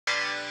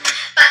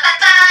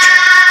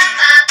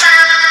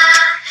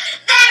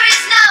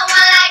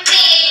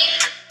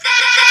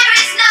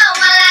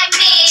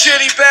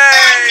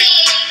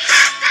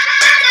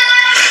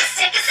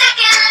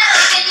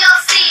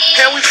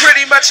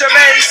pretty much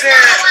amazing.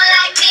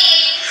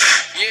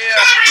 Yeah.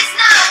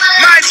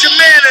 Mind your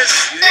manners.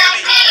 You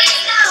hear me?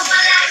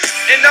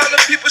 And all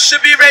the people should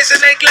be raising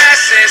their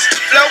glasses.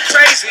 Flow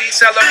crazy,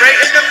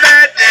 celebrating the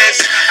madness.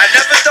 I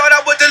never thought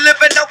I would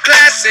deliver no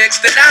classics.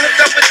 Then I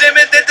hooked up with them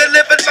and then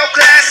delivered no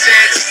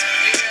classics.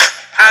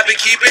 I be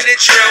keeping it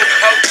true.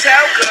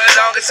 Hotel good,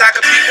 long as I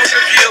can people's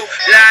review.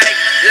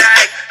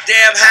 Like,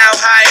 damn, how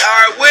high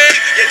are we?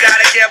 You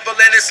gotta gamble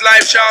in this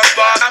life, Charles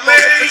Ball. I'm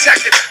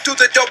overprotected through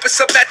the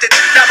dopest of methods.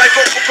 Now my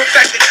vocal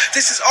perfected.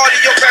 This is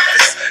audio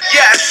reference,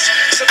 yes.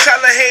 So tell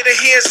a hater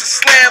here's a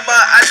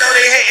slammer. I know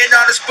they hating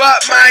on us,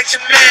 but mind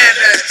your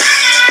manners.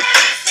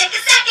 Take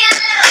a second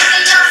look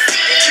and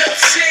you'll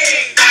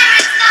see. There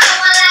is no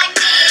one like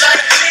me.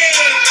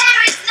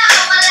 There is no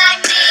one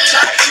like me.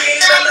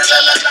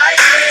 Like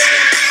me.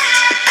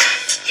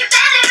 You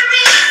better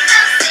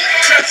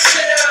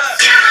reconsider.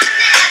 You will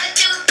never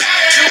do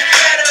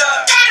better.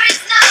 There is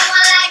no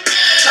one like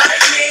me.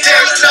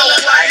 There's no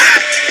one like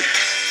me.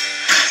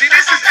 See,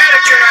 this is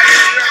etiquette right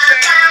here, you know what I'm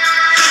saying?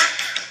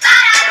 There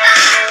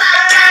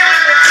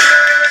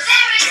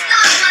is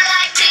no one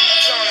like me.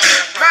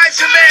 Mind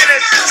your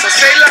manners. So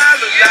say la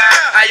la la,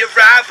 I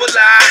arrive will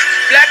lie.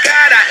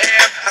 Black-eyed I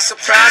am, I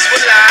surprise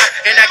will lie.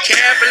 And I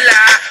can't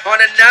rely on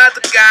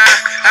another guy.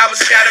 I was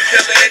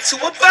caterpillar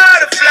into a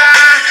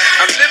butterfly.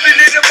 I'm living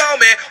in the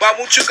moment, why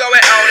won't you go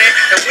and own it?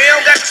 And we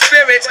don't got the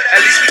spirits,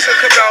 at least we could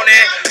corona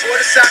it. For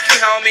the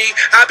sake, homie,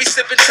 I be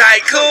sipping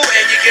tight, cool.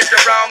 And you get the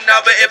wrong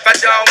number if I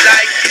don't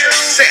like you.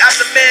 Say I'm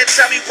the man,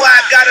 tell me why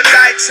I gotta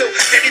lie to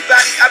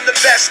anybody, I'm the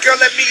best, girl,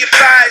 let me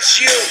advise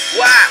you.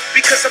 Why?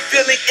 Because I'm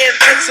feeling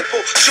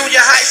invincible.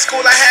 Junior high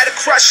school, I had a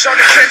crush on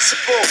the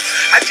principal.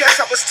 I guess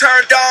I was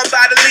turned on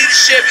by the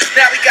leadership.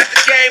 Now we got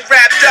the game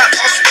wrapped up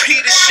on some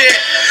Peter shit.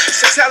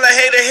 So tell a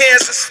hater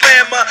here's a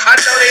slammer. I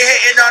know they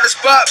hating on us,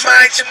 but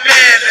mind your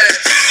manners.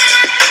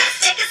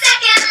 Take a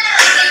second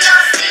look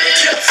and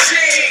you'll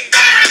see.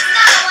 There is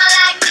no one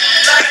like me.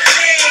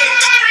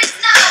 There is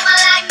no one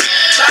like me.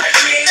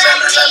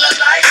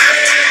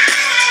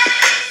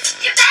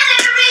 You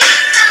better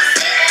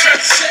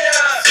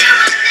reconsider. You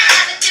will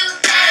never do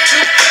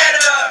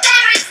better.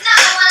 There is no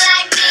one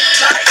like me.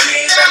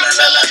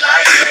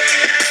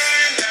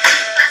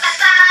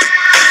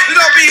 We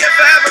gon' be here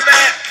forever,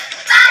 man.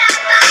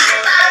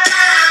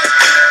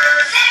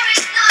 There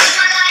is no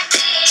one like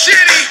me.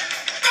 Shitty.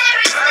 There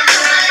is no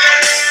one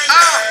like me.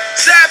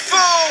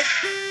 Zafoon.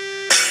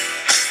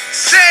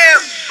 Sam.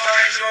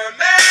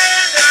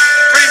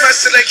 Pretty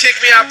much till they kick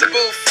me out the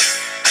booth.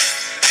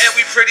 And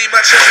we pretty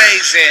much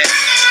amazing.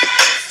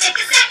 Take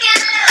a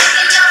second look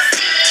and you'll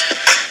see.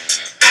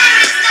 There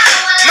is no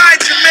one like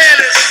Mind your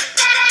manners.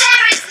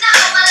 There is no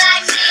one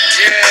like me.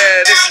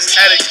 Yeah, this is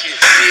etiquette,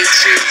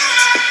 bitches.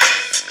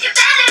 You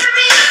better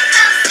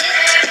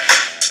reconsider.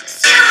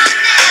 You will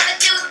never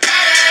do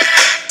better.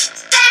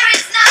 There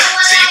is no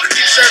one So you like can me.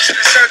 keep searching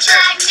and searching.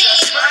 Like me.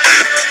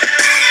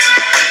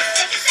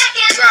 Take a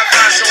second Try to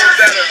find someone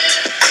better.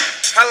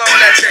 How long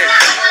will that take? No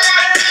one like